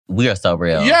We are so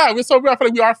real. Yeah, we're so real. I feel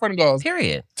like we are friend goals.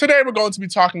 Period. Today we're going to be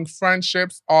talking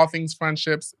friendships, all things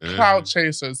friendships, clout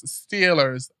chasers,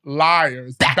 stealers,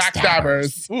 liars,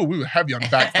 backstabbers. Ooh, we were heavy on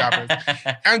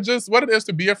backstabbers. And just what it is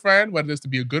to be a friend, what it is to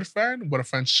be a good friend, what a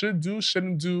friend should do,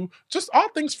 shouldn't do, just all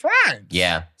things friends.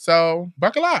 Yeah. So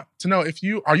buckle up to know if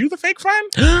you, are you the fake friend?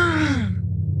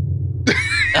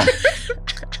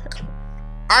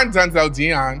 I'm Denzel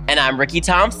Dion. And I'm Rickey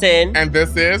Thompson. And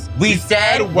this is We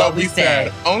Said What We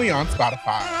Said. Only on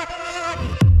Spotify.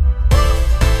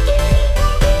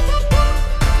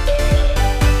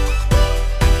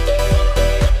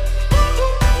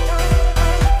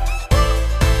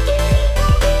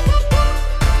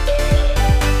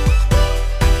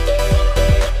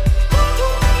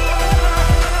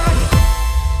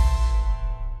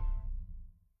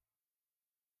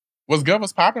 What's good?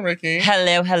 What's poppin', Rickey?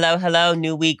 Hello.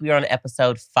 New week. We are on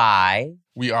episode 5.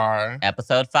 We are.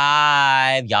 Episode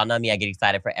 5. Y'all know me. I get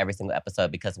excited for every single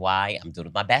episode because why? I'm doing it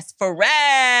with my best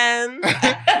friend.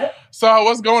 So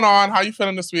what's going on? How you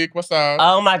feeling this week? What's up?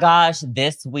 Oh my gosh.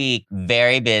 This week,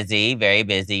 very busy.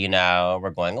 You know, we're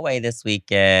going away this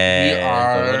weekend. We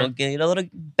are. A little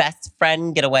best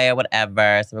friend getaway or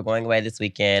whatever. So we're going away this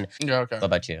weekend. Yeah, okay. What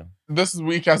about you? This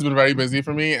week has been very busy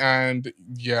for me, and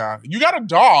yeah. You got a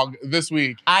dog this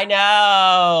week. I know.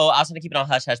 I was trying to keep it on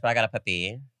hush-hush, but I got a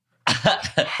puppy.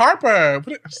 Harper.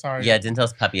 Sorry. Yeah,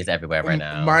 Denzel's puppy is everywhere right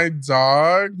now. My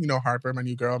dog, you know Harper, my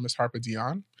new girl, Miss Harper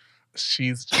Dion.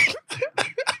 She's...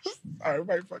 Sorry,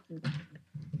 my fucking...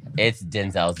 It's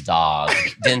Denzel's dog.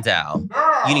 Denzel,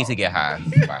 you need to get her.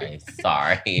 Right,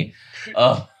 sorry.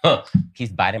 Oh,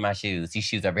 he's biting my shoes. These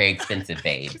shoes are very expensive,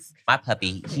 babes. My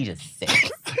puppy, he just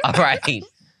sits. All right.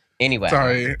 Anyway.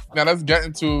 Sorry. Now let's get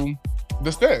into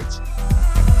the stitch.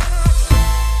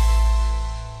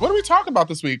 What are we talking about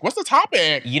this week? What's the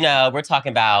topic? You know, we're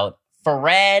talking about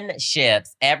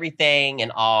friendships. Everything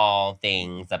and all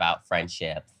things about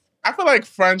friendships. I feel like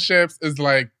friendships is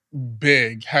like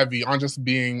big, heavy on just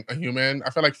being a human.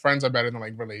 I feel like friends are better than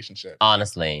like relationships.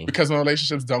 Honestly. Because when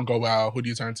relationships don't go well, who do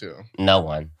you turn to? No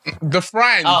one. The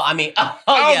friend. Oh, I mean, oh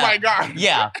yeah. My God.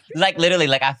 Yeah. Like literally,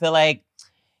 like I feel like,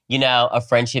 you know, a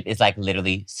friendship is like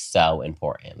literally so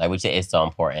important. Like, which is so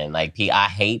important. Like, I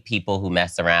hate people who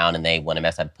mess around and they want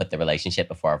to put the relationship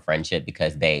before a friendship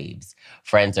because, babes,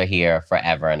 friends are here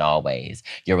forever and always.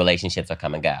 Your relationships are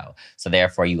come and go. So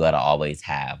therefore, you gotta always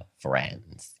have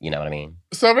friends. You know what I mean?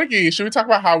 So, Rickey, should we talk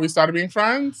about how we started being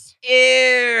friends?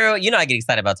 Ew. You know, I get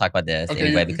excited about talking about this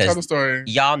anyway because tell the story.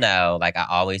 Y'all know, like, I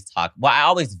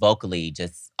always vocally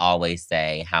just always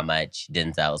say how much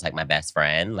Denzel is like my best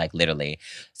friend, like literally.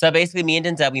 So basically, me and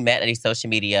Denzel, we met at a social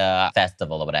media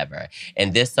festival or whatever.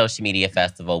 And this social media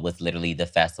festival was literally the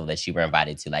festival that you were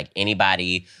invited to. Like,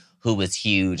 anybody who was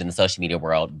huge in the social media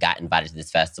world got invited to this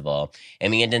festival.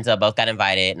 And me and Denzel both got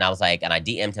invited. And I was like, and I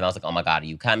DM'd him. I was like, oh my God, are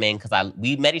you coming? Because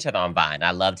we met each other on Vine. I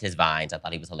loved his Vines. I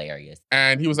thought he was hilarious.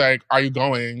 And he was like, are you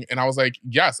going? And I was like,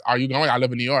 yes, are you going? I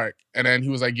live in New York. And then he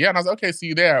was like, yeah. And I was like, okay, see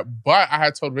you there. But I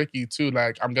had told Rickey too,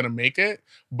 like, I'm going to make it.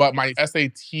 But my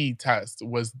SAT test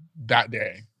was that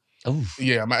day. Oof.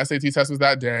 Yeah, my SAT test was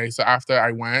that day. So after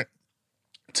I went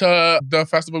to the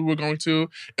festival we were going to,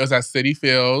 it was at City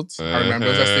Fields. I remember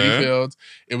it was at City Fields.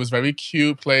 It was a very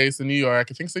cute place in New York.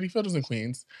 I think City Fields was in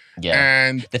Queens. Yeah.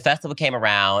 And the festival came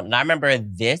around, and I remember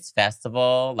this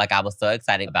festival, like I was so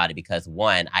excited about it because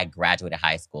one, I graduated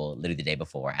high school literally the day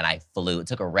before, and I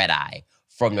took a red eye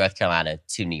from North Carolina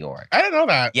to New York. I didn't know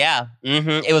that. Yeah.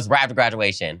 It was right after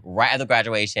graduation.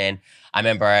 I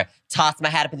remember tossed my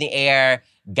hat up in the air.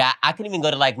 I couldn't even go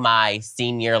to like my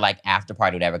senior like after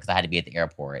party or whatever because I had to be at the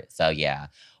airport. So yeah,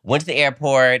 went to the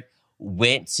airport,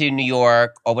 went to New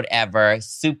York or whatever,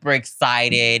 super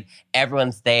excited.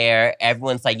 Everyone's there.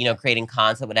 Everyone's like, you know, creating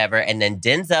content, whatever. And then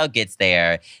Denzel gets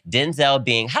there. Denzel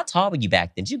being, how tall were you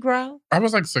back then? Did you grow? I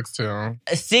was like 6'2".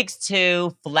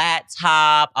 6'2", flat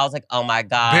top. I was like, oh my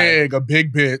God. Big, a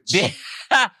big bitch.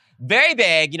 Very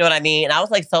big, you know what I mean? And I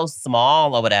was like so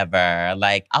small or whatever.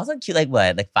 Like, I was like cute, like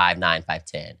what? Like 5'9",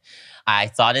 5'10". I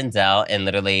saw Denzel and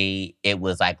literally it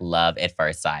was like love at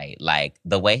first sight. Like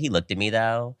the way he looked at me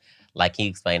though, like can you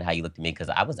explain how you looked at me? Because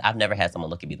I've never had someone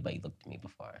look at me the way you looked at me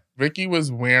before. Rickey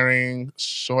was wearing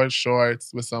short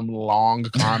shorts with some long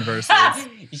Converses.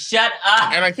 Shut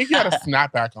up. And I think he had a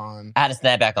snapback on. I had a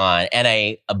snapback on and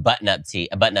a button-up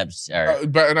shirt. A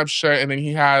button-up shirt, and then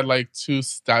he had like 2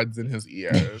 studs in his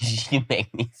ears. You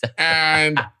make me so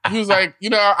And he was like, you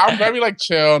know, I'm very like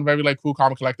chill and very like cool, calm,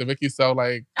 and collected. Vicky's so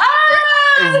like,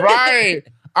 right.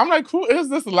 I'm like, who is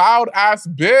this loud ass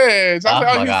bitch? I was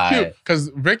like, oh, he's cute.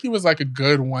 Because Rickey was like a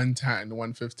good 110,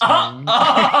 115.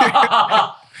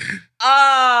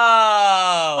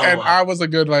 Oh! And I was a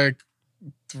good, like,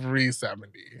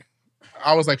 370.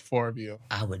 I was like 4 of you.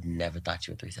 I would never thought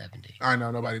you were 370. I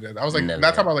know, nobody did. I was like, Never.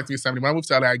 that time I was like 370. When I moved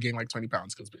to LA, I gained like 20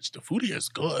 pounds because, bitch, the food here is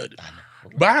good. I know.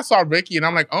 But I saw Rickey and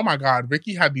I'm like, oh my God,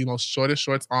 Rickey had the most shortest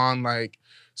shorts on, like,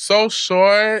 so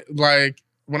short. Like,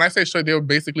 when I say short, they were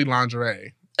basically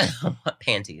lingerie.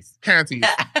 Panties.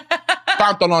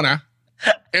 Pantalona.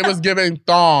 It was giving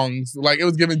thongs. Like, it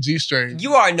was giving G-string.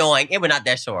 You are annoying. It was not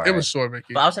that short. It was short,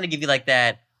 Rickey. But I was trying to give you like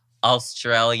that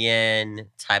Australian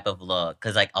type of look.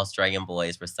 Because like Australian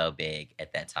boys were so big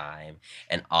at that time.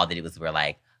 And all they did was wear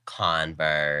like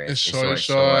Converse, and short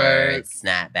shorts,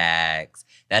 snapbacks.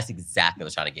 That's exactly what I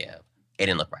was trying to give. It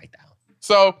didn't look right though.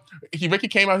 So Rickey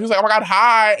came out. He was like, "Oh my God,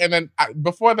 hi!" And then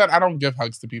before that, I don't give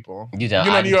hugs to people. You don't.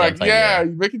 You know, you're like, yeah.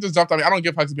 Rickey just jumped on me. I don't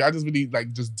give hugs to people. I just really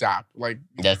like just dap. Like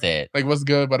that's it. Like what's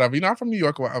good, whatever. You know, I'm from New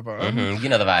York, or whatever. Mm-hmm. You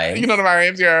know the vibes. You know the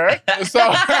vibes, yeah. So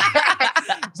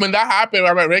when that happened,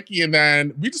 I met Rickey, and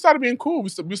then we just started being cool. We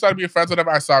started being friends.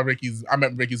 Whatever. I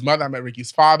met Rickey's mother. I met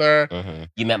Rickey's father. Mm-hmm.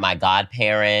 You met my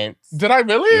godparents. Did I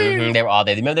really? Mm-hmm. They were all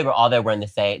there. Remember, they were all there wearing the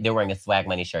same. They were wearing a Swag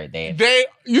Money shirt.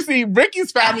 You see,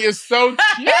 Rickey's family is so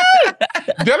cute.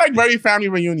 They're like very family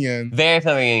reunion. Very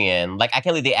family reunion. Like, I can't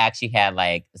believe they actually had,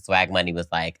 like, Swag Money was,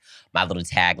 like, my little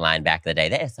tagline back in the day.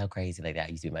 That is so crazy. Like, that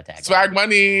used to be my tagline. Swag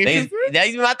Money. That used to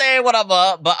be my thing,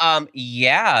 whatever. But,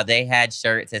 yeah, they had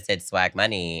shirts that said Swag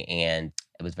Money, and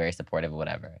it was very supportive or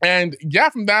whatever. And, yeah,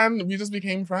 from then, we just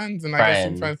became friends. And I guess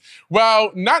some friends.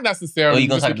 Well, not necessarily. Oh, you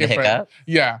gonna talk about the hiccup?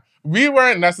 Yeah. We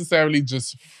weren't necessarily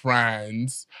just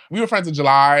friends. We were friends in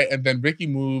July, and then Rickey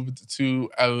moved to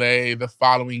LA the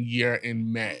following year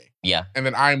in May. Yeah. And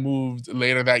then I moved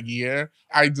later that year.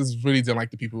 I just really didn't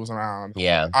like the people who was around.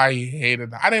 Yeah. I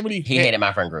hated that. I didn't really He hated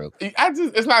my friend group.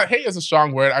 It's not, hate is a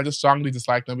strong word. I just strongly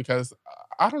disliked them because,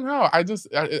 I don't know. I just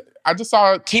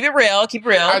saw... Keep it real. I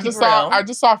just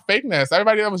saw fakeness.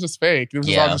 Everybody that was just fake. It was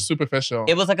just all just superficial.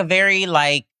 It was like a very,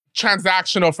 like...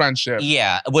 transactional friendship.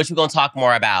 Yeah, which we're going to talk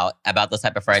more about those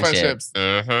type of friendships.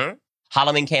 Mm-hmm.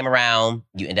 Halloween came around.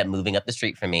 You end up moving up the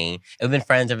street from me. And we've been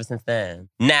friends ever since then.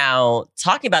 Now,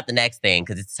 talking about the next thing,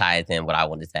 because it ties in what I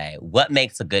want to say. What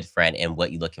makes a good friend and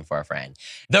what you're looking for a friend?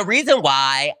 The reason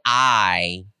why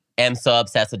I am so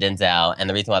obsessed with Denzel and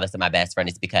the reason why this is my best friend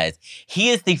is because he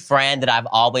is the friend that I've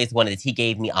always wanted. He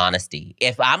gave me honesty.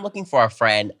 If I'm looking for a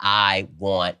friend, I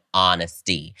want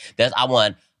honesty. I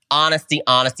want honesty.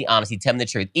 Tell me the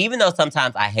truth. Even though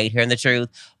sometimes I hate hearing the truth,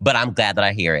 but I'm glad that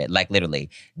I hear it. Like, literally.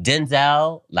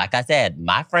 Denzel, like I said,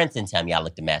 my friends didn't tell me I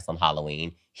looked a mess on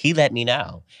Halloween. He let me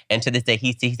know. And to this day,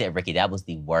 he said, Rickey, that was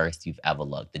the worst you've ever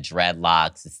looked. The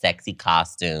dreadlocks, the sexy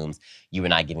costumes. You were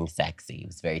not giving sexy. It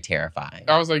was very terrifying.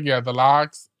 I was like, yeah, the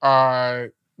locks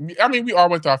are... I mean, we all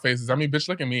went through our phases. I mean, bitch,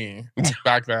 look at me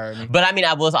back then. But I mean,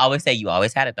 I will always say you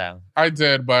always had it, though. I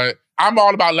did, but I'm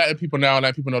all about letting people know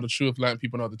the truth, letting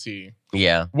people know the tea.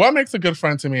 Yeah. What makes a good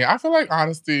friend to me? I feel like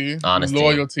honesty.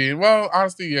 Loyalty. Well,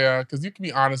 honesty, yeah, because you can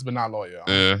be honest but not loyal.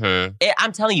 Mm-hmm.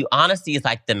 I'm telling you, honesty is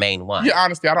like the main one. Yeah,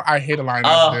 honesty. I hate a lying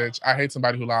ass bitch. I hate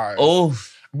somebody who lies. Oh.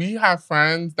 We have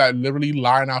friends that literally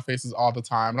lie in our faces all the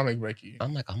time. And I'm like, Rickey.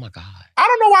 I'm like, oh my God. I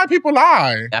don't know why people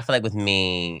lie. I feel like with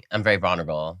me, I'm very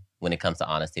vulnerable when it comes to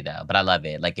honesty, though. But I love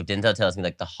it. Like, if Denzel tells me,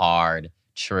 like, the hard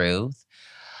truth,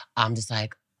 I'm just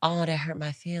like, oh, that hurt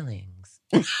my feelings.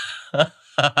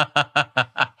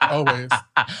 Always.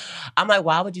 I'm like,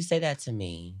 why would you say that to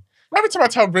me? Every time I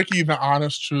tell Rickey the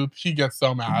honest truth, he gets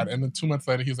so mad. And then 2 months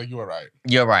later, he's like, you were right.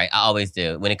 You're right. I always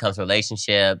do. When it comes to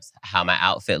relationships, how my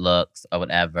outfit looks or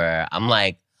whatever, I'm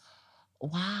like,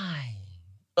 why?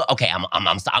 Okay,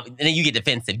 I'm sorry. And then you get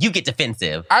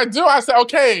defensive. I do. I say,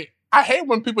 okay. I hate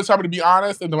when people tell me to be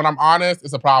honest, and then when I'm honest,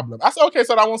 it's a problem. I said, okay,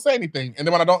 so I won't say anything. And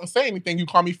then when I don't say anything, you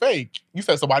call me fake. You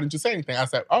said, so why didn't you say anything? I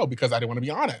said, oh, because I didn't want to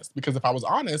be honest. Because if I was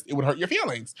honest, it would hurt your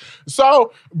feelings.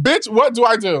 So, bitch, what do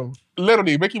I do?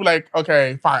 Literally, Rickey be like,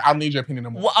 okay, fine, I don't need your opinion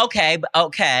no more. Well, okay.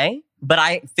 But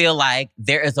I feel like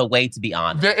there is a way to be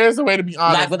honest. There is a way to be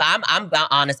honest. Like, when I'm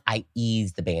honest, I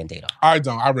ease the Band-Aid off. I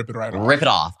don't. I rip it right off. Rip it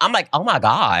off. I'm like, oh my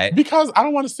God. Because I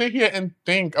don't want to sit here and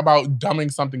think about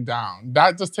dumbing something down.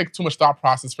 That just takes too much thought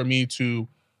process for me to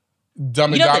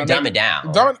dumb it down. You dumb it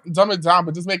down. Dumb it down,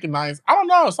 but just make it nice. I don't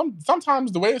know.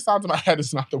 Sometimes the way it sounds in my head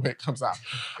is not the way it comes out.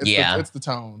 It's the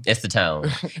tone. It's the tone.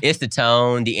 It's the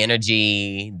tone, the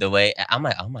energy, the way. I'm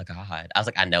like, oh my God. I was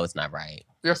like, I know it's not right.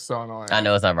 You're so annoying. I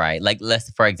know it's not right. Like,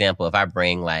 for example, if I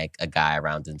bring like a guy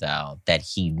around Denzel that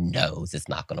he knows it's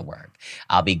not going to work,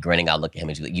 I'll be grinning. I'll look at him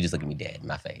and you just look at me dead in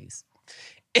my face.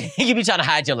 You be trying to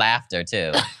hide your laughter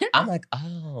too. I'm like,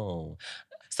 oh,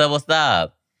 so what's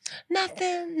up?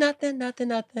 nothing.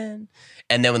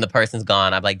 And then when the person's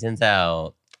gone, I'm like,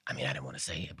 Denzel, I mean, I didn't want to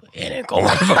say it, but it ain't gonna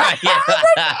work for you.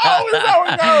 Always how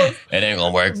it goes. It ain't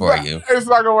gonna work for you. It's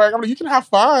not gonna work. I'm like, you can have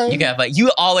fun. You can have fun.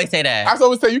 You always say that. I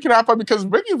always say you can have fun because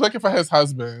Ricky's looking for his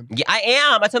husband. Yeah, I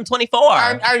am. I told him 24.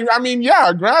 I mean,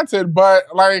 yeah, granted,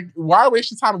 but like, why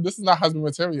waste your time if this is not husband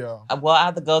material? Well, I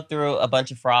have to go through a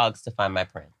bunch of frogs to find my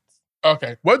prince.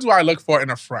 Okay, what do I look for in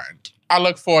a friend? I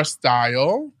look for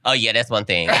style. Oh, yeah, that's one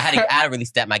thing. I had to really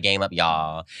step my game up,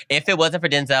 y'all. If it wasn't for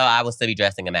Denzel, I would still be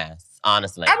dressing a mess,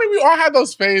 honestly. I mean, we all had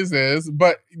those phases,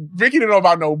 but Rickey didn't know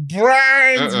about no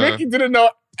brands. Rickey didn't know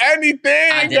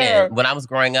anything. I didn't. When I was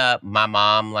growing up, my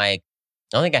mom, like,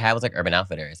 the only thing I had was, like, Urban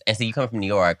Outfitters. And so you coming from New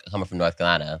York, coming from North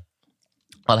Carolina,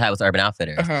 all I had was Urban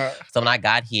Outfitters. So when I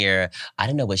got here, I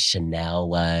didn't know what Chanel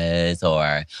was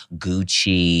or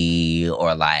Gucci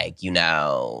or like, you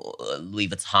know, Louis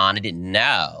Vuitton. I didn't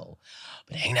know.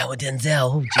 But hanging out with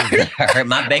Denzel, Jesus, hurt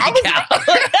my bank account.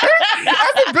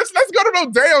 I said, bitch, let's go to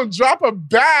Rodeo and drop a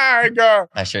bag.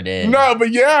 I sure did. No,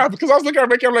 but yeah, because I was looking at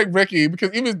Rickey, I'm like, Rickey, because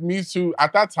even me too,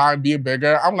 at that time, being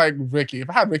bigger, I'm like, Rickey, if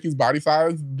I had Ricky's body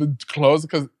size, the clothes,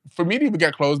 because for me to even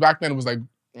get clothes back then, it was like,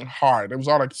 hard. It was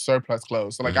all like surplus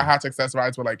clothes. So like I had to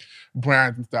accessorize with like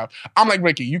brands and stuff. I'm like,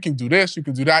 Rickey, you can do this, you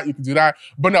can do that, you can do that.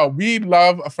 But no, we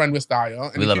love a friend with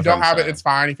style. And if you don't have it, it's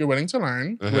fine if you're willing to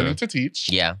learn, willing to teach.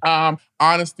 Yeah.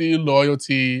 Honesty,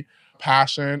 loyalty,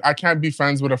 passion. I can't be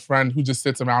friends with a friend who just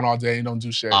sits around all day and don't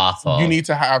do shit. Awful. You need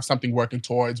to have something working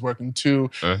towards, working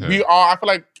to. I feel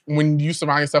like when you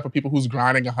surround yourself with people who's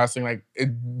grinding and hustling, like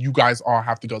you guys all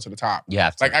have to go to the top. You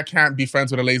have to. Like I can't be friends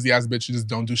with a lazy ass bitch who just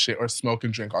don't do shit or smoke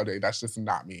and drink all day. That's just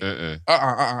not me.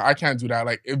 I can't do that.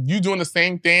 Like if you doing the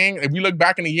same thing, if we look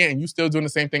back in a year and you still doing the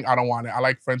same thing, I don't want it. I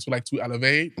like friends who like to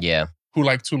elevate. Yeah. Who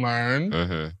like to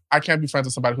learn. I can't be friends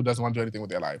with somebody who doesn't want to do anything with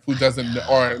their life. Who doesn't,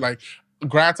 or like,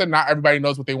 granted, not everybody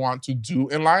knows what they want to do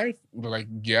in life. Like,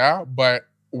 yeah, but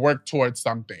work towards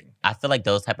something. I feel like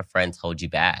those type of friends hold you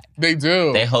back. They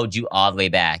do. They hold you all the way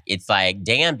back. It's like,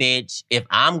 damn, bitch, if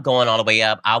I'm going all the way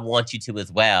up, I want you to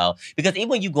as well. Because even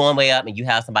when you going way up and you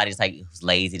have somebody that's like who's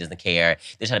lazy, doesn't care,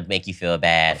 they're trying to make you feel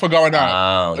bad. For going up.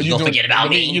 Oh, you gonna forget about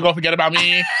me? You gonna forget about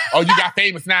me? Oh, you got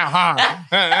famous now,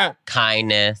 huh?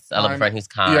 Kindness. I love a friend who's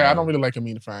kind. Yeah, I don't really like a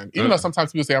mean friend. Even though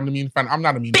sometimes people say I'm the mean friend, I'm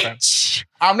not a mean friend. Bitch!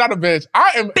 I'm not a bitch.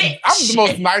 I'm Bitch! the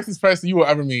most nicest person you will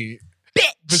ever meet.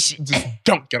 Bitch! Just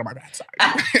don't get on my bad side.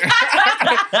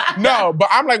 No, but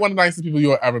I'm like one of the nicest people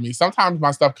you'll ever meet. Sometimes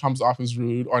my stuff comes off as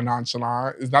rude or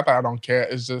nonchalant. It's not that I don't care.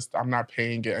 It's just I'm not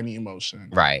paying it any emotion.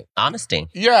 Right. Honesty.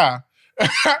 Yeah.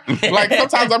 Like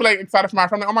sometimes I'm like excited for my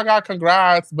friend, like, oh my God,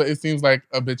 congrats. But it seems like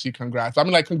a bitchy congrats. I'm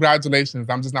like, congratulations.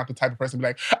 I'm just not the type of person to be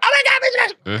like, oh my God,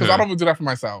 bitch. Because I don't even do that for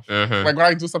myself. Like when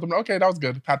I do something, okay, that was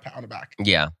good. Pat on the back.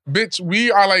 Yeah. Bitch,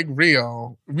 we are like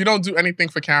real. We don't do anything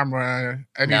for camera,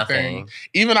 anything. Nothing.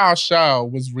 Even our show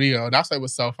was real. That's why it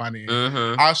was so funny.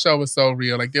 Our show was so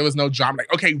real. Like there was no drama.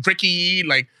 Like, okay, Rickey,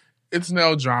 like, it's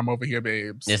no drama over here,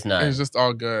 babes. It's not. It's just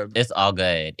all good. It's all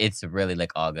good. It's really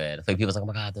like all good. Like people's like, oh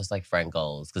my God, there's like friend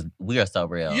goals. Because we are so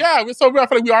real. Yeah, we're so real. I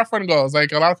feel like we are friend goals.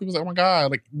 Like a lot of people's like, oh my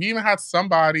God. Like we even had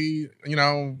somebody, you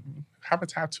know, have a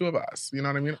tattoo of us. You know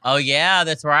what I mean? Oh yeah,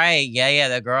 that's right. Yeah,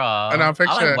 that girl. And I'm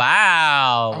picturing. Like,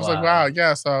 wow. I was like, wow,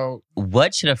 yeah, so.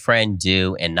 What should a friend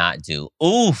do and not do?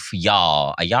 Oof,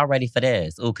 y'all. Are y'all ready for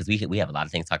this? Ooh, because we have a lot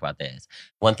of things to talk about this.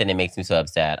 One thing that makes me so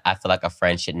upset, I feel like a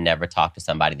friend should never talk to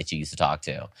somebody that you used to talk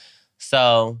to.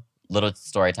 So, little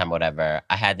story time, whatever.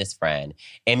 I had this friend,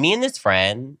 and me and this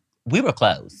friend, we were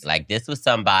close. Like, this was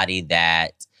somebody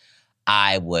that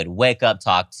I would wake up,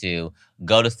 talk to,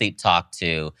 go to sleep, talk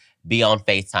to, be on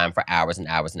FaceTime for hours and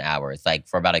hours and hours, like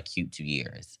for about a cute 2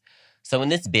 years. So when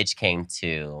this bitch came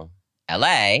to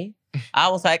LA, I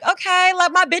was like, okay,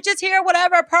 like my bitch is here,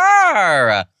 whatever,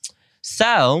 purr.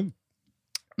 So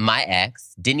my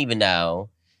ex didn't even know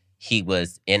he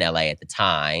was in LA at the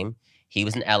time. He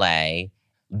was in LA.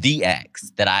 The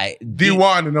ex that The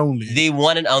one and only. The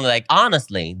one and only, like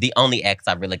honestly, the only ex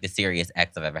I really, like the serious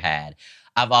ex I've ever had.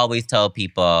 I've always told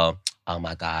people, oh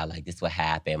my God, like this what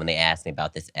happened. When they ask me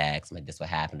about this ex, I'm like, this what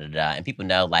happened, da, da, da. And people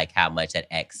know like how much that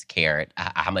ex cared,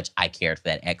 how much I cared for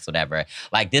that ex, whatever.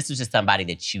 Like this was just somebody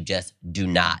that you just do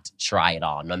not try at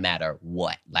all, no matter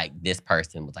what. Like this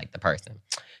person was like the person.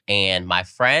 And my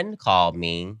friend called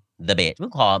me the bitch. We'll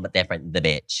call that friend the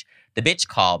bitch. The bitch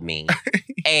called me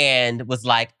and was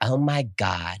like, oh my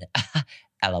God,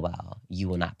 LOL, you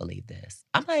will not believe this.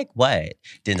 I'm like, what?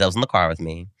 Denzel's in the car with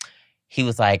me. He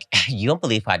was like, you don't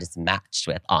believe who I just matched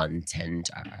with on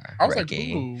Tinder, I was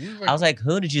Rickey. like, ooh. I was like,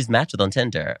 who did you just match with on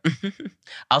Tinder?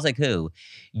 I was like, who?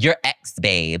 Your ex,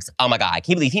 babes. Oh my God,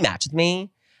 can you believe he matched with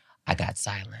me? I got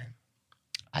silent.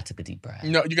 I took a deep breath.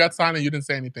 No, you got silent. You didn't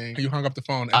say anything. You hung up the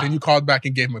phone. And then you called back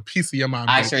and gave him a piece of your mind.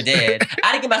 I sure did.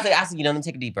 I didn't get myself. I said, let me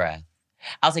take a deep breath.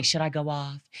 I was like, should I go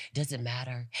off? Does it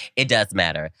matter? It does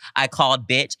matter. I called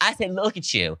bitch. I said, look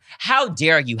at you. How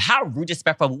dare you? How rude,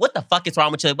 disrespectful. What the fuck is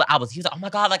wrong with you? He was like, oh my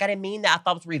God, like I didn't mean that. I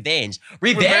thought it was revenge.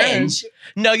 Revenge?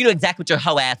 No, you know exactly what your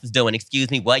hoe ass was doing. Excuse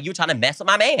me, what? You were trying to mess with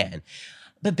my man.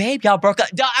 But babe, y'all broke up.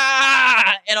 It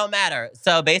don't matter.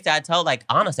 So basically I told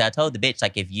the bitch,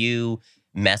 like if you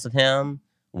mess with him,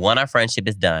 1, our friendship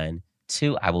is done.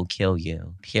 2, I will kill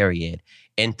you, period.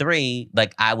 And 3,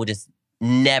 like I will just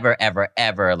never, ever,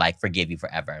 ever like forgive you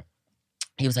forever.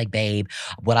 He was like, babe,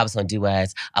 what I was going to do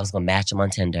was I was going to match him on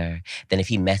Tinder. Then if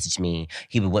he messaged me,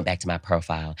 he would went back to my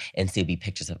profile and see it'd be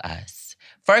pictures of us.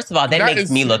 First of all, that makes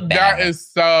me look bad.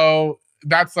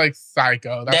 That's like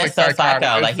psycho. That's like so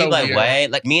psycho. Like, he like, weird.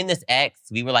 what? Like, me and this ex,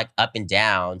 we were like up and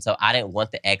down. So I didn't want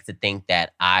the ex to think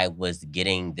that I was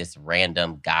getting this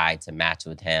random guy to match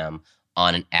with him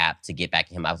on an app to get back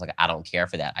at him. I was like, I don't care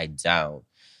for that. I don't.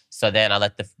 So then I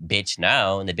let the bitch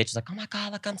know. And the bitch was like, oh my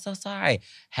God, like, I'm so sorry.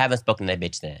 Haven't spoken to that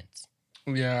bitch since.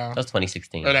 Yeah. That was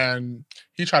 2016. And then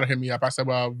he tried to hit me up. I said,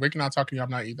 well, Rickey not talking to you. I'm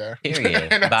not either. Period.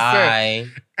 Bye.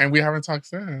 And we haven't talked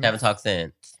since.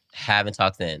 Haven't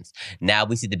talked since. Now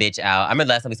we see the bitch out. I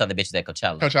remember last time we saw the bitch at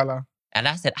Coachella. And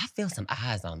I said, I feel some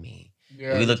eyes on me.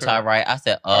 Yeah, we looked to our right. I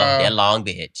said, that long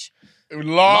bitch.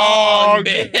 Long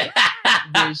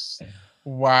bitch.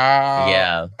 Wow.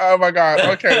 Yeah. Oh my God.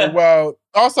 Okay, well,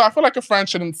 also I feel like a friend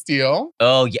shouldn't steal.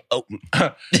 Oh, yeah. Oh.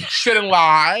 Shouldn't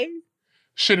lie.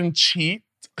 Shouldn't cheat.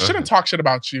 Shouldn't talk shit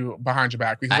about you behind your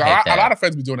back. Because a lot of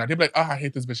friends be doing that. They be like, oh, I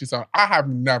hate this bitch. She's so... I have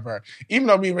never, even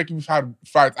though me and Rickey, we've had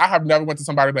fights, I have never went to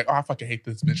somebody and be like, oh, I fucking hate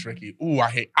this bitch, Rickey. Ooh,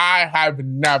 I have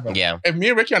never. Yeah. If me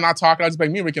and Rickey are not talking, I'll just be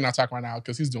like, me and Rickey are not talking right now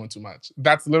because he's doing too much.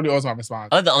 That's literally always my response.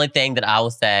 Oh, the only thing that I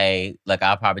will say, like,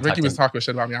 I'll probably Rickey was talking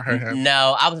shit about me. I heard him.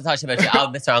 No, I wasn't talking shit about you. I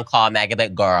was Mr. On call, Maggie,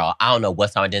 like, girl, I don't know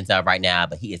what's wrong with Denzel right now,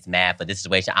 but he is mad for this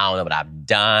situation. I don't know what I've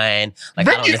done. Like,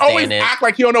 Rickey I don't understand always it. act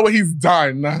like he don't know what he's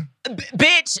done.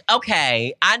 Bitch,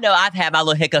 okay. I know I've had my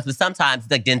little hiccups, but sometimes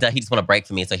it's like Denzel, he just want to break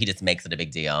for me, so he just makes it a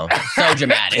big deal. So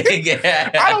dramatic.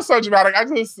 I don't so dramatic.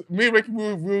 Me and Rickey,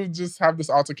 we'll just have this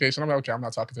altercation. I'm like, okay, I'm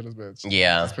not talking to this bitch.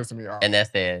 Yeah. It's pissing me off. And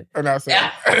that's it.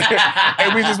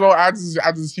 And we just won't,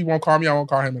 he won't call me, I won't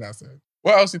call him, and that's it.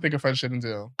 What else do you think a friend shouldn't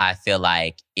do? I feel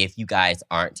like if you guys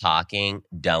aren't talking,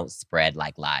 don't spread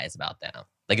like lies about them.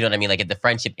 Like, you know what I mean? Like, if the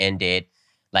friendship ended,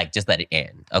 like, just let it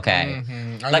end, okay?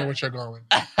 Mm-hmm. I know what you're going.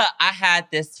 I had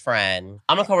this friend,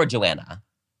 I'm gonna call her Joanna.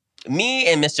 Me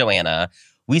and Miss Joanna,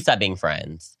 we stopped being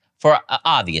friends for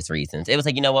obvious reasons. It was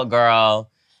like, you know what, girl?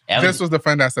 This was the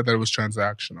friend that said that it was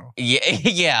transactional.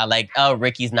 Yeah, like, oh,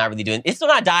 Ricky's not really doing... It's when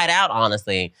I died out,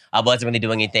 honestly. I wasn't really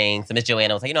doing anything. So Miss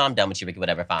Joanna was like, you know, I'm done with you, Rickey,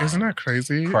 whatever, fine. Isn't that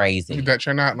crazy? Crazy. That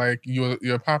you're not like,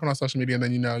 you're popping on social media and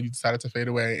then, you decided to fade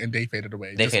away and they faded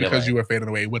away. Because you were fading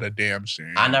away. What a damn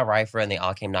shame. I know, right, friend? They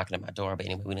all came knocking at my door, but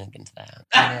anyway, we didn't get into that.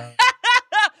 Yeah.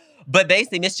 But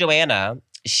basically, Miss Joanna,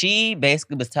 she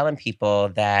basically was telling people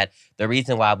that the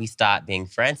reason why we stopped being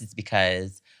friends is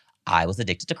because I was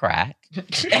addicted to crack.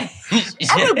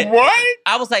 I'm like, what?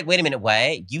 I was like, wait a minute,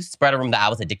 what? You spread a rumor that I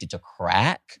was addicted to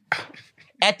crack?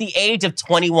 At the age of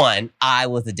 21, I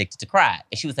was addicted to crack.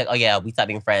 And she was like, oh yeah, we stopped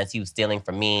being friends. He was stealing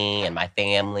from me and my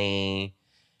family.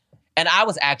 And I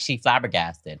was actually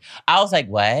flabbergasted. I was like,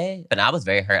 what? And I was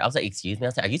very hurt. I was like, excuse me? I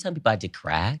was like, are you telling people I did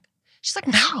crack? She's like,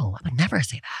 no, I would never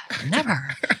say that.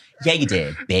 Never. Yeah, you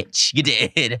did, bitch. You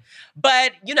did.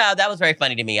 But, that was very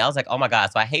funny to me. I was like, oh my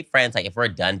God. So I hate friends. Like, if we're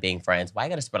done being friends, why you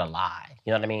gotta spread a lie?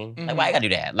 You know what I mean? Mm-hmm. Like, why you gotta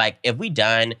do that? Like, if we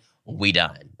done, we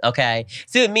done. Okay?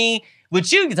 So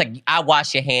with you, it's like, I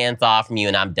wash your hands off from you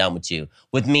and I'm done with you.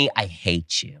 With me, I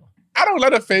hate you. I don't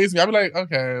let it faze me. I'll be like,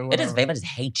 okay, whatever. It doesn't faze me. I just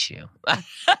hate you.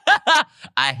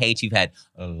 I hate you've had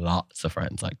lots of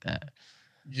friends like that.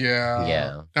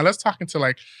 Yeah. Now let's talk into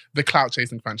like the clout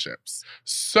chasing friendships.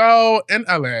 So in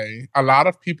LA, a lot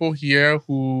of people here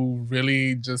who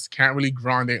really just can't really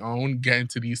grow on their own get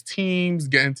into these teams,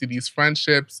 get into these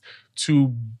friendships to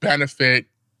benefit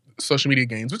social media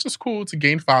gains, which is cool to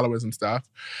gain followers and stuff.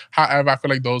 However, I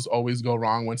feel like those always go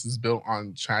wrong once it's built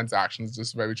on transactions,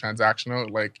 just very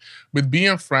transactional. Like with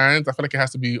being friends, I feel like it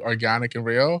has to be organic and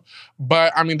real.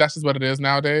 But I mean, that's just what it is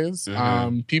nowadays.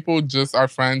 Mm-hmm. People just are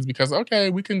friends because,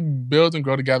 okay, we can build and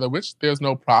grow together, which there's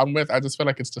no problem with. I just feel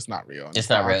like it's just not real.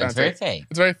 It's not real. It's very fake.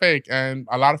 It's very fake. And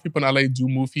a lot of people in LA do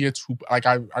move here to, like,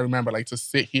 I remember, like, to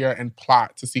sit here and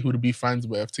plot to see who to be friends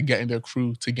with, to get in their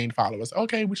crew, to gain followers.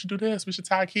 Okay, we should do this. We should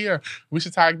tag here. here. We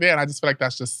should tag there. And I just feel like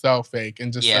that's just so fake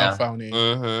and just so phony.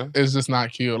 It's just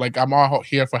not cute. Like, I'm all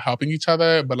here for helping each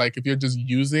other, but like, if you're just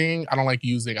using, I don't like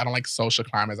using. I don't like social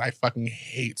climbers. I fucking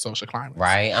hate social climbers.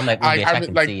 Right? I'm like, bitch, I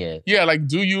can see it. Yeah, like,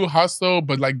 do you hustle?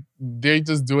 But like, they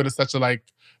just do it in such a like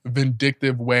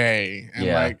vindictive way. And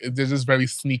like, they're just very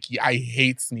sneaky. I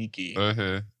hate sneaky.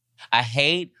 I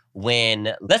hate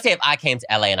when, let's say if I came to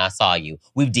LA and I saw you,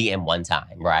 we've DM one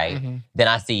time, right? Then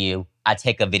I see you, I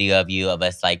take a video of you, of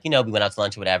us, like, you know, we went out to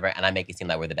lunch or whatever, and I make it seem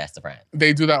like we're the best of friends.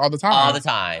 They do that all the time. All the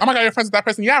time. Oh my God, you're friends with that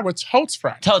person? Yeah, we're totes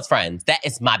friends. Totes friends. That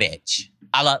is my bitch.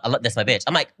 I love that's my bitch.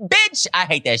 I'm like, bitch, I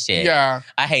hate that shit. Yeah.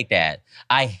 I hate that.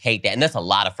 And there's a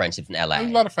lot of friendships in LA. There's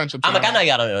a lot of friendships. I'm like, I know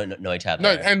y'all don't know each other. No,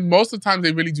 and most of the time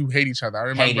they really do hate each other. I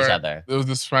remember hate each other. There was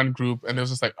this friend group and it was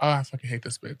just like, oh, I fucking hate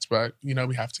this bitch. But, you know,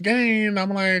 we have to gain.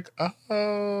 I'm like,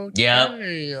 oh, okay.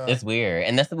 Yeah. It's weird.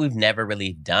 And that's what we've never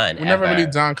really done. We've never really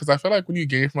done, because I feel like when you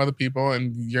gain from other people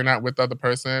and you're not with the other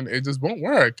person, it just won't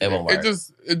work. It won't work.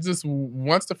 It just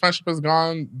once the friendship is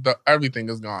gone, everything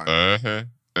is gone.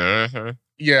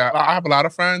 Yeah, I have a lot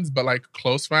of friends, but like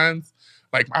close friends.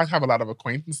 Like, I have a lot of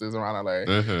acquaintances around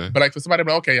LA. But like, for somebody to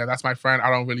be like, okay, yeah, that's my friend, I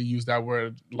don't really use that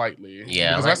word lightly.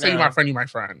 Yeah. Because if I say you're my friend, you're my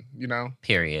friend, you know?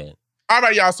 Period. All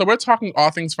right, y'all. So we're talking all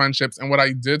things friendships. And what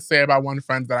I did say about one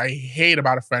friend that I hate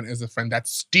about a friend is a friend that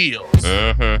steals.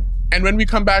 And when we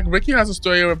come back, Ricky has a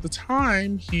story of the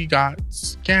time he got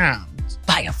scammed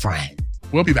by a friend.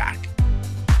 We'll be back.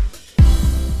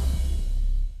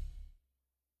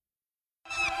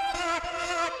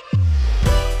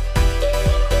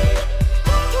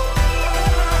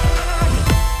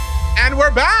 And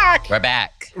we're back. We're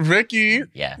back. Ricky,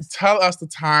 yes. Tell us the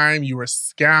time you were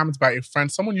scammed by a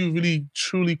friend, someone you really,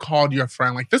 truly called your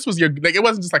friend. Like, this was your, like, it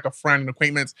wasn't just like a friend, an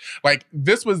acquaintance. Like,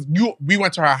 this was, we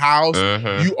went to her house.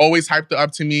 You always hyped her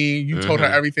up to me. You told her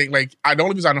everything. Like, the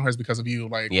only reason I know her is because of you.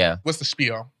 Like, what's the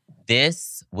spiel?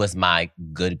 This was my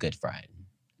good friend.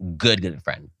 Good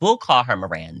friend. We'll call her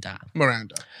Miranda.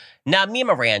 Now, me and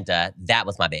Miranda, that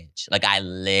was my bitch. Like, I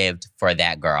lived for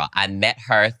that girl. I met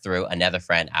her through another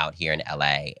friend out here in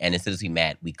LA. And as soon as we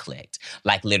met, we clicked.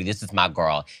 Like, literally, this is my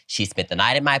girl. She spent the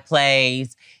night at my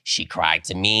place. She cried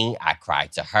to me. I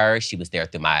cried to her. She was there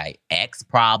through my ex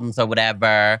problems or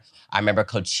whatever. I remember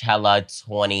Coachella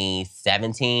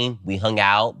 2017. We hung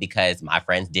out because my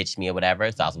friends ditched me or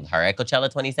whatever. So I was with her at Coachella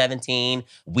 2017.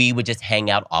 We would just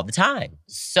hang out all the time.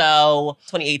 So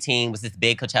 2018 was this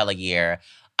big Coachella year.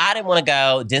 I didn't want to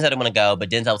go. Denzel didn't want to go. But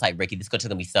Denzel was like, Ricky, this Coachella's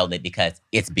going to be so lit because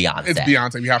it's Beyonce. It's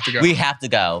Beyonce. We have to go. We have to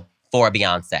go for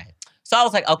Beyonce. So I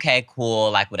was like, okay,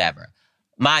 cool, like whatever.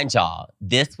 Mind y'all,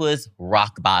 this was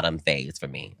rock bottom phase for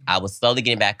me. I was slowly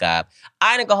getting back up.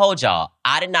 I didn't go hold y'all.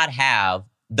 I did not have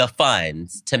the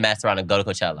funds to mess around and go to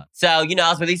Coachella. So, you know, I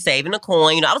was really saving a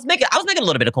coin. You know, I was making a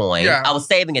little bit of coin. Yeah. I was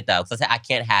saving it though, because I said, I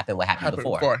can't happen what happened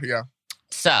before. Yeah.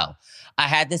 So I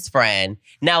had this friend.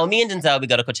 Now, when me and Denzel, we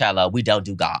go to Coachella, we don't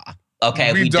do GAW.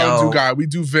 Okay, we don't do GAW. We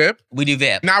do VIP. We do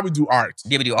VIP. Now we do art.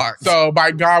 Yeah, we do art. So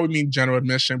by GAW, we mean general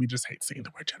admission. We just hate saying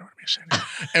the word general admission.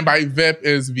 And by VIP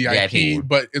is VIP,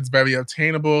 but it's very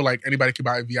obtainable. Like, anybody can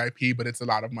buy a VIP, but it's a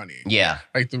lot of money. Yeah.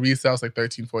 Like, the resale's like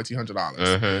 $1,300,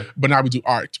 $1,400. But now we do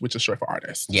art, which is short for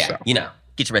artist. Yeah, so. You know,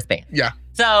 get your wristband. Yeah.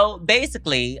 So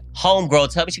basically,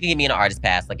 homegirl told me she could give me an artist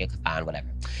pass, like, fine, whatever.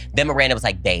 Then Miranda was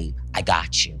like, babe, I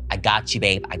got you. I got you,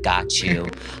 babe. I got you.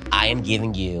 I am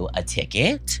giving you a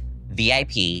ticket.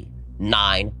 VIP,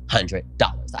 $900.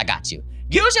 I got you.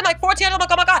 Usually I'm like $1,400. I'm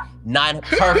like, oh my God.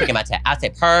 Perfect in my tag. I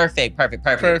said perfect.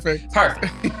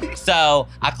 So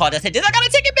I called her. I said, I got a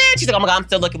ticket, bitch. She's like, oh my God, I'm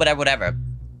still looking, whatever. And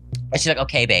she's like,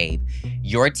 okay, babe,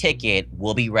 your ticket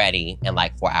will be ready in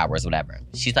like 4 hours, whatever.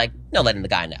 She's like, no, letting the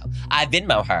guy know. I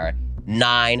Venmo her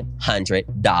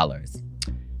 $900.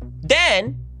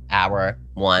 Then hour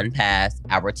 1 passed,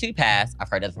 hour 2 passed. I've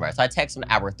heard nothing from her. So I text her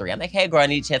on hour 3. I'm like, hey, girl, I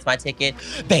need to chance my ticket.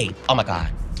 Babe, oh my God,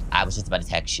 I was just about to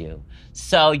text you.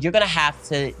 So you're going to have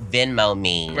to Venmo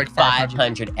me like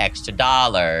 $500 extra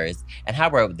dollars. And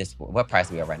what price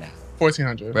are we at right now?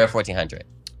 $1,400. We're at $1,400.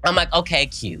 I'm like, okay,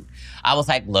 cute. I was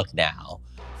like, look now.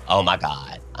 Oh my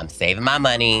God, I'm saving my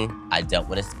money. I don't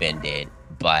want to spend it,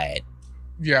 but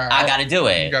yeah, I got to do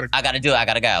it. I got to do it. I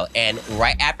got to go. And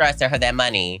right after I sent her that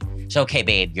money, she's okay,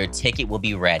 babe, your ticket will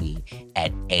be ready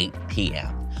at 8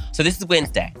 p.m. So this is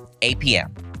Wednesday, 8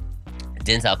 p.m.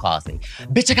 Denzel calls me.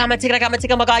 Bitch, I got my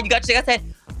ticket. Oh my God, you got your ticket?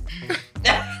 I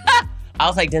said, I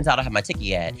was like, Denzel, I don't have my ticket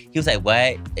yet. He was like,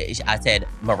 what? I said,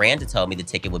 Miranda told me the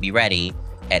ticket would be ready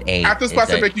at 8. After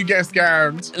specific, you get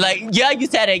scammed. Like, yeah, you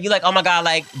said it. You like, oh my God,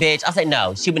 like, bitch. I said,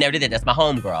 no, she would never do that. That's my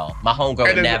homegirl. My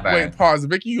homegirl would never. Wait, pause.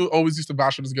 Rickey, you always used to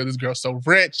vouch for this girl. This girl's so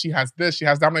rich. She has this. She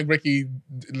has that. I'm like, Rickey,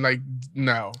 like,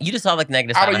 no. You just saw like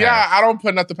negative side of her. Yeah, I don't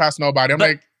put nothing past nobody. I'm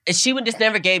like, she would just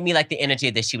never gave me like the energy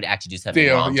that she would actually do something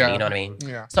wrong to me, you know what I mean?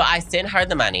 Yeah. So I sent her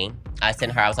the money. I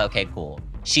was like, okay, cool.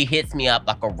 She hits me up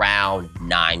like around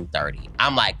 9:30.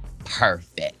 I'm like,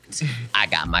 perfect. I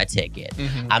got my ticket.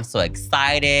 I'm so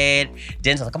excited.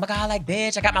 Denzel's like, oh my God, like,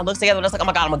 bitch, I got my looks together. And I was like, oh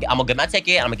my God, I'm gonna get my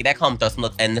ticket. I'm gonna get back home, throw some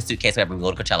looks in the suitcase, whatever. We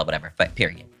go to Coachella, whatever, but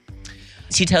period.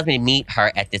 She tells me to meet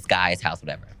her at this guy's house,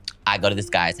 whatever. I go to this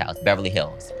guy's house, Beverly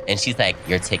Hills. And she's like,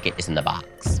 your ticket is in the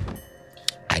box.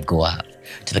 I go up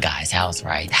to the guy's house,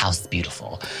 right? The house is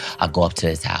beautiful. I go up to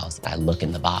his house. I look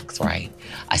in the box, right?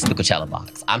 I see the Coachella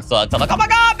box. I'm so excited. I'm like, oh my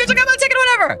God, bitch, I got my ticket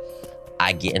or whatever.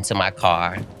 I get into my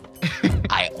car.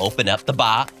 I open up the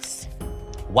box.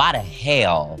 Why the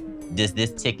hell does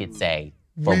this ticket say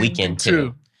for weekend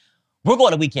 2? We're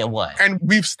going to weekend 1. And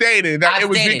we've stated that it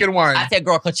was weekend 1. I said,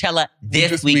 girl, Coachella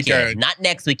this weekend. Not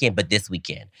next weekend, but this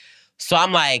weekend. So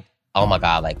I'm like, oh my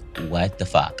God, like, what the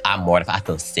fuck? I'm mortified. I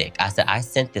feel sick. I said, I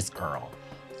sent this girl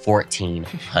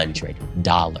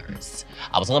 $1,400.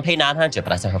 I was gonna pay $900,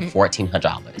 but I sent her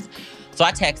 $1,400. So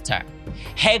I text her,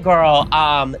 hey girl,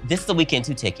 this is the weekend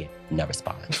 2 ticket. No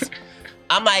response.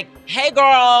 I'm like, hey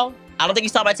girl, I don't think you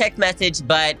saw my text message,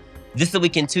 but this is the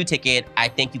weekend 2 ticket. I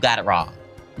think you got it wrong.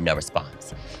 No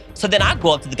response. So then I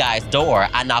go up to the guy's door.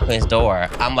 I knock on his door.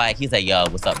 I'm like, he's like, yo,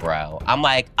 what's up, bro? I'm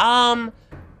like,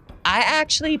 I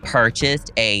actually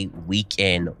purchased a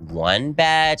weekend 1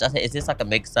 badge. I said, is this like a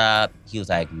mix-up? He was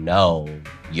like, no,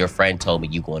 your friend told me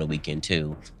you going to weekend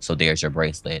 2, so there's your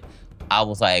bracelet. I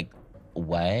was like,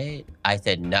 what? I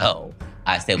said, no.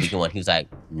 I said weekend 1. He was like,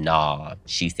 nah,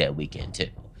 she said weekend 2.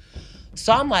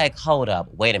 So I'm like, hold up,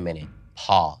 wait a minute,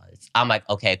 pause. I'm like,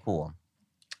 okay, cool.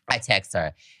 I text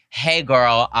her, hey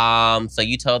girl, so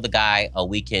you told the guy a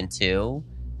weekend 2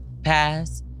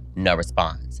 pass? No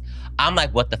response. I'm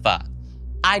like, what the fuck?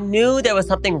 I knew there was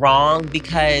something wrong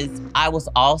because I was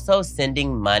also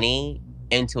sending money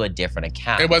into a different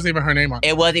account. It wasn't even her name on it.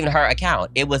 It wasn't even her account.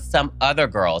 It was some other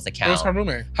girl's account. It was her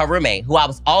roommate. Her roommate, who I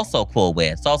was also cool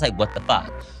with. So I was like, what the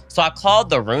fuck? So I called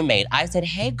the roommate. I said,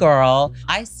 hey girl,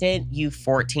 I sent you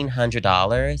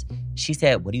 $1,400. She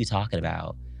said, what are you talking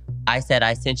about? I said,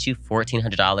 I sent you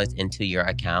 $1,400 into your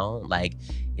account. Like,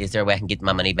 is there a way I can get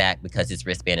my money back because this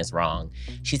wristband is wrong?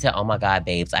 She said, oh my God,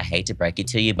 babes, I hate to break it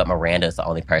to you, but Miranda is the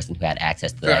only person who had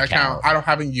access to the account. I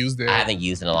haven't used it. I haven't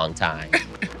used it in a long time.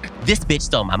 This bitch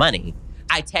stole my money.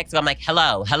 I text her, I'm like,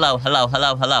 hello.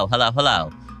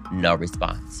 No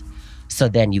response. So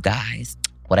then you guys,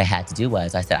 what I had to do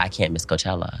was, I said, I can't miss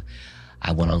Coachella.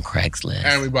 I went on Craigslist.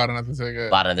 And we bought another ticket.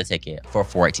 Bought another ticket for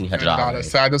 $1,400.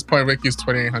 So at this point, Ricky's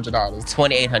 $2,800.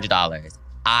 $2,800.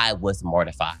 I was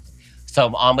mortified. So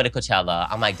I'm on with the Coachella.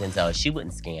 I'm like, Denzel, she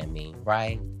wouldn't scam me,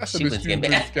 right? She wouldn't scam me.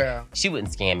 She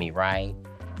wouldn't scam me, right?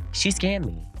 She scammed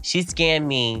me. She scammed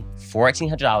me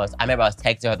 $1,400. I remember I was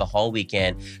texting her the whole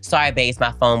weekend. Sorry, babes,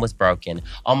 my phone was broken.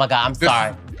 Oh my God, I'm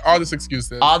sorry. All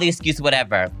the excuses,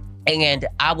 whatever. And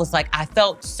I was like, I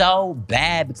felt so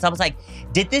bad because I was like,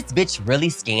 did this bitch really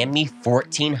scam me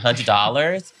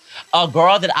 $1,400? A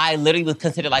girl that I literally would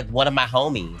consider like one of my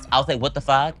homies. I was like, what the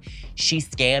fuck? She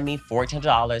scammed me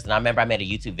 $1,400. And I remember I made a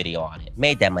YouTube video on it.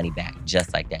 Made that money back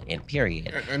just like that, in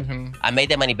period. I made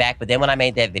that money back. But then when I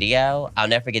made that video, I'll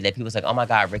never forget that people was like, oh my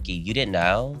God, Rickey, you didn't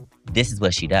know? This is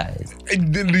what she does.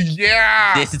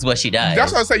 Yeah. This is what she does.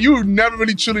 That's what I say. You never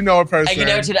really truly know a person. And you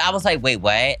never truly, I was like, wait,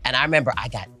 what? And I remember I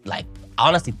got like,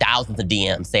 honestly, thousands of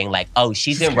DMs saying like, oh,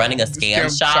 she's been running a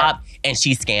scam shop and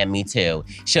she scammed me too.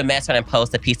 She'll mess around and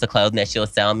post a piece of clothing that she'll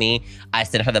sell me. I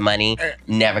sent her the money,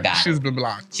 never got it. She's been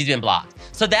blocked. She's been blocked.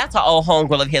 So that's our old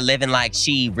homegirl over here living like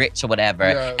she rich or whatever.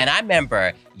 Yeah. And I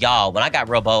remember, y'all, when I got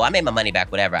real bold, I made my money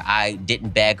back, whatever. I didn't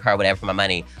beg her, whatever, for my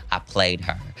money. I played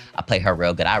her. I played her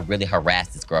real good. I really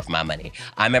harassed this girl for my money.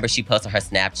 I remember she posted her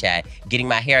Snapchat, getting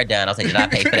my hair done. I was like, did I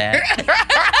pay for that?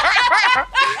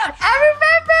 I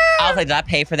remember. I was like, did I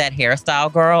pay for that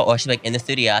hairstyle, girl? Or she's like, in the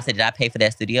studio. I said, did I pay for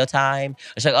that studio time?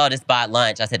 She's like, oh, just bought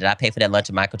lunch. I said, did I pay for that lunch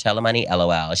with my Coachella money?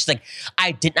 LOL. She's like,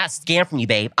 I did not scam from you,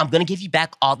 babe. I'm going to give you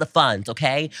back all the funds,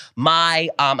 okay? My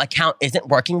account isn't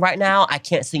working right now. I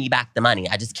can't send you back the money.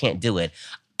 I just can't do it.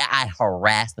 I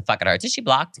harassed the fuck out of her till she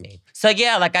blocked me. So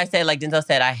yeah, like I said, like Denzel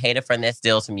said, I hate a friend that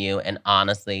steals from you. And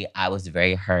honestly, I was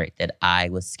very hurt that I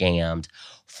was scammed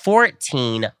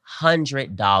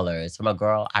 $1,400 from a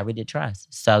girl I really did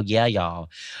trust. So yeah, y'all,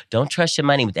 don't trust your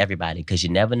money with everybody because you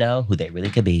never know who they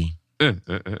really could be.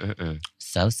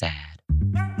 So sad.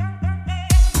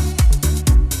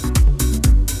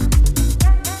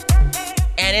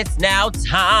 And it's now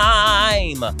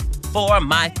time for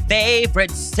my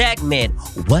favorite segment,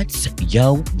 What's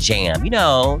Yo Jam? You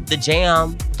know, the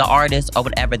jam, the artist, or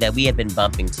whatever that we have been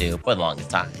bumping to for the longest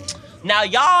time. Now,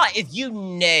 y'all, if you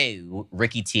know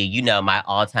Rickey T, you know my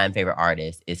all-time favorite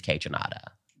artist is Kaytranada.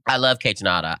 I love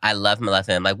Kaytranada. I love him. I love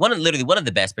him. Like, literally one of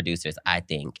the best producers, I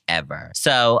think, ever.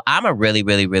 So I'm a really,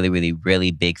 really, really, really,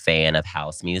 really big fan of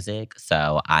house music.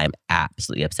 So I'm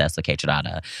absolutely obsessed with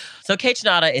Kaytranada. So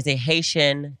Kaytranada is a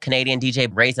Haitian-Canadian DJ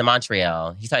raised in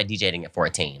Montreal. He started DJing at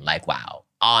 14. Like, wow.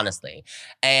 Honestly.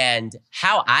 And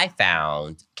how I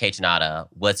found Kaytranada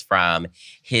was from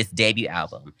his debut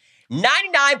album.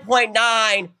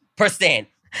 99.9%.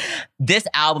 This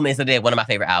album is one of my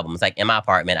favorite albums. Like in my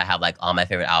apartment, I have like all my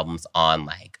favorite albums on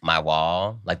like my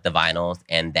wall, like the vinyls.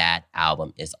 And that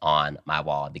album is on my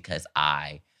wall because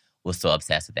I was so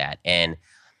obsessed with that. And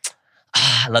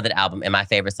I love that album. And my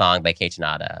favorite song by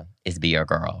Kaytranada is Be Your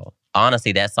Girl.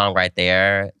 Honestly, that song right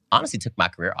there honestly took my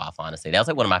career off, honestly. That was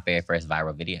like one of my very first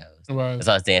viral videos. Right.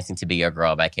 So I was dancing to Be Your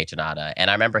Girl by Kaytranada. And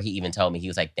I remember he even told me, he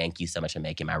was like, thank you so much for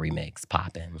making my remix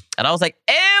poppin'. And I was like,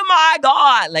 oh my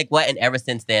God. Like what? And ever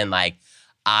since then, like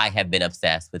I have been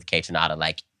obsessed with Kaytranada.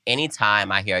 Like anytime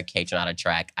I hear a Kaytranada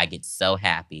track, I get so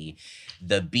happy.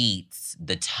 The beats,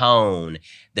 the tone,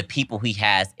 the people he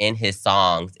has in his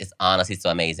songs is honestly so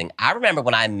amazing. I remember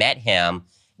when I met him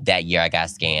that year, I got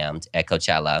scammed at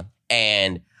Coachella.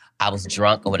 And I was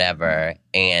drunk or whatever,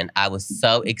 and I was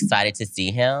so excited to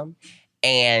see him.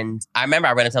 And I remember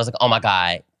I ran into him, I was like, oh my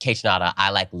God, Kaytranada, I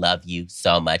like love you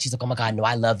so much. He's like, oh my God, no,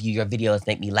 I love you. Your videos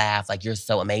make me laugh. Like, you're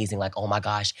so amazing. Like, oh my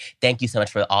gosh, thank you so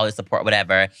much for all the support,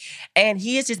 whatever. And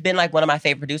he has just been like one of my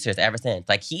favorite producers ever since.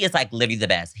 Like, he is like literally the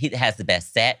best. He has the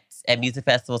best sets at music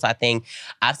festivals, I think.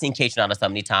 I've seen Kaytranada so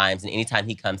many times, and anytime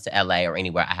he comes to LA or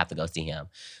anywhere, I have to go see him.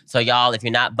 So y'all, if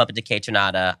you're not bumping to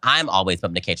Kaytranada, I'm always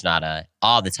bumping to Kaytranada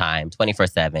all the time,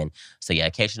 24/7. So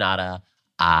yeah, Kaytranada,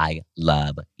 I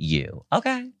love you.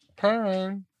 Okay.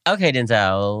 Purr. Okay,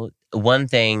 Denzel. One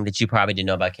thing that you probably didn't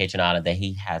know about Kaytranada, that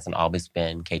he hasn't always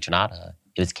been Kaytranada.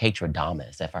 It was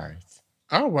Kaytradamus at first.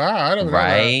 Oh, wow. I don't know.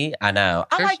 Right? I know.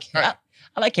 I like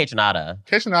Kaytranada.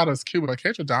 Kaytranada is cute, but like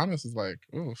Kaytradamus is like,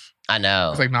 oof. I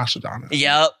know. It's like Nostradamus.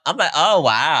 Yep. I'm like, oh,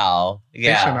 wow.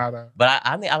 Yeah. Kaytranada. But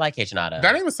I mean, I like Kaytranada.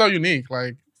 That name is so unique.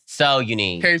 Like, so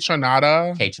unique.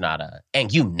 Kaytranada. Kaytranada.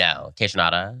 And you know,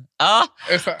 Kaytranada. Oh,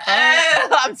 I'm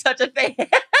such a fan.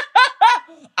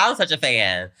 I'm such a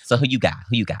fan. So who you got?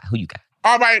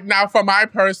 All right, now for my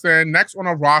person, next on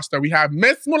the roster, we have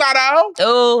Miss Mulatto.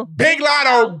 Oh. Big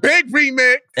Lotto, big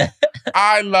remix.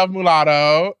 I love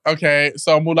Mulatto. Okay,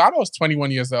 so Mulatto is 21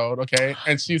 years old, okay?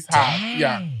 And she's hot. Dang.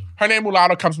 Yeah. Her name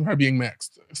Mulatto comes from her being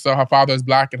mixed. So her father is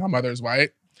black and her mother is white.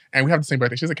 And we have the same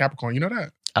birthday. She's a Capricorn. You know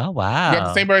that? Oh, wow. We have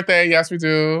the same birthday. Yes, we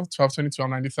do. 12/22, I'm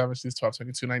 97. She's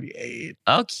 12/22, 98.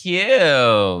 Oh,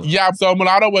 cute. Yeah, so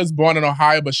Mulatto was born in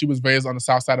Ohio, but she was raised on the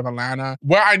south side of Atlanta.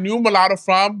 Where I knew Mulatto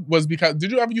from was because,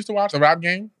 did you ever used to watch The Rap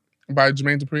Game by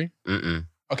Jermaine Dupri? Mm-mm.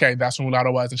 Okay, that's when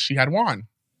Mulatto was, and she had won.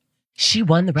 She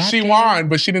won the rap game? She won,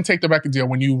 but she didn't take the record deal.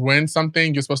 When you win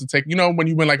something, you're supposed to take, you know, when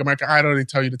you win like American Idol, they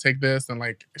tell you to take this, and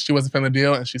like, she wasn't feeling the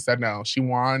deal, and she said no. She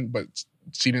won, but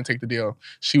she didn't take the deal.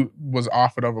 She was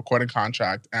offered a recording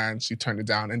contract, and she turned it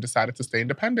down and decided to stay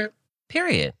independent.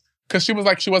 Period. Because she was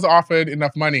like, she wasn't offered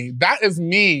enough money. That is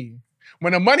me.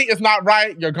 When the money is not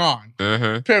right, you're gone.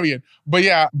 Mm-hmm. Period. But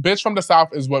yeah, Bitch from the South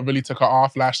is what really took her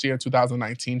off last year,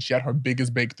 2019. She had her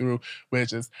biggest breakthrough,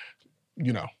 which is,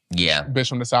 you know, yeah, Bitch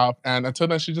from the South. And until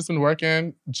then, she's just been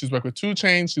working. She's worked with 2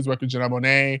 Chainz. She's worked with Janelle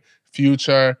Monáe,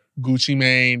 Future, Gucci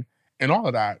Mane, and all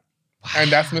of that. Wow.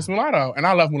 And that's Miss Mulatto. And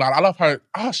I love Mulatto. I love her.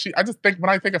 Oh, I just think, when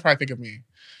I think of her, I think of me.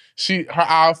 Her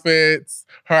outfits,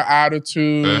 her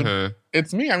attitude. Mm-hmm.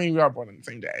 It's me. I mean, we are born on the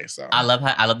same day, so. I love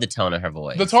her. I love the tone of her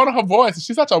voice. The tone of her voice.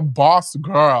 She's such a boss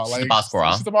girl. She's a boss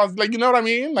girl. She's a boss, like, you know what I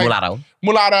mean? Like,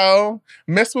 Mulatto.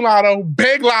 Miss Mulatto,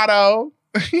 Big Lotto.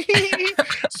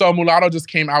 So Mulatto just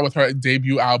came out with her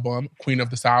debut album, Queen of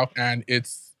the South, and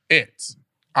it's it.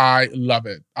 I love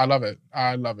it. I love it.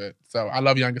 I love it. So I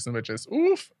love Youngest and Richest.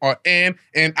 Oof. Or in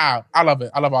and out. I love it.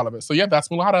 I love all of it. So yeah,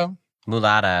 that's Mulatto.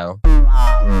 Mulatto.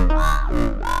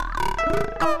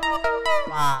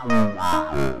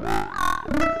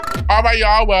 All right,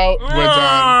 y'all. Well, we're done.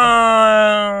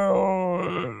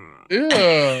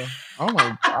 Ew. Oh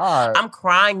my God. I'm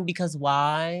crying because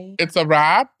why? It's a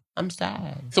wrap. I'm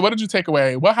sad. So what did you take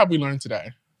away? What have we learned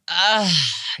today?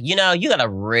 You know, you gotta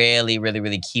really, really,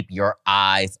 really keep your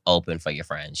eyes open for your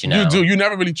friends, you know? You do. You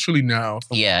never really truly know.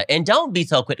 Yeah, and don't be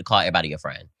so quick to call everybody your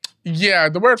friend. Yeah,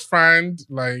 the word friend,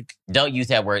 like... Don't use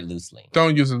that word loosely.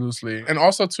 Don't use it loosely. And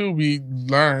also, too, we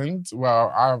learned,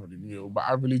 well, I already knew, but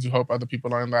I really do hope other people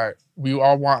learn that we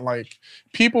all want, like,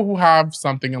 people who have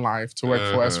something in life to work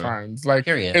for as friends. Like,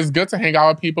 Period. It's good to hang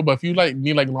out with people, but if you, like,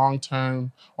 need, like,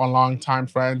 long-term or long-time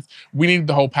friends, we need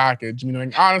the whole package. You know,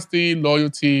 like, honesty,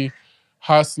 loyalty,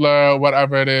 hustler,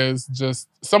 whatever it is, just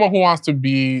someone who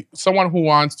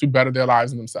wants to better their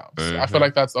lives and themselves. I feel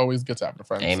like that's always good to have a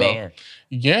friend. Amen. So,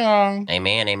 yeah.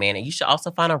 Amen. And you should also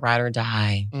find a ride or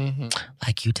die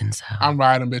like you, Denzel. I'm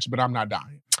riding, bitch, but I'm not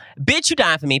dying. Bitch, you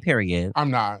dying for me, period. I'm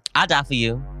not. I die for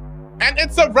you. And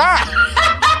it's a wrap.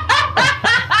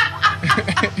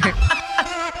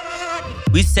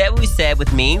 We Said What We Said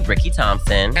with me, Rickey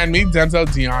Thompson. And me,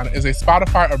 Denzel Dion, is a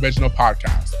Spotify original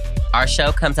podcast. Our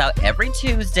show comes out every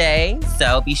Tuesday,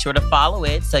 so be sure to follow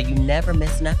it so you never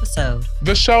miss an episode.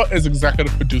 The show is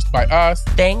executive produced by us.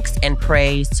 Thanks and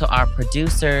praise to our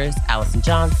producers, Allison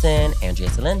Johnson, Andrea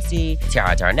Salensi,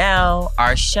 Tiara Darnell,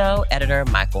 our show editor,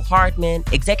 Michael Hardman,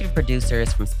 executive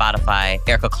producers from Spotify,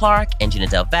 Erica Clark and Gina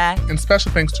Delvac. And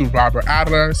special thanks to Robert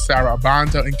Adler, Sarah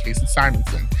Abando, and Casey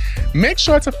Simonson. Make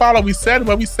sure to follow We Said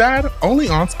What We Said only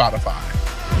on Spotify.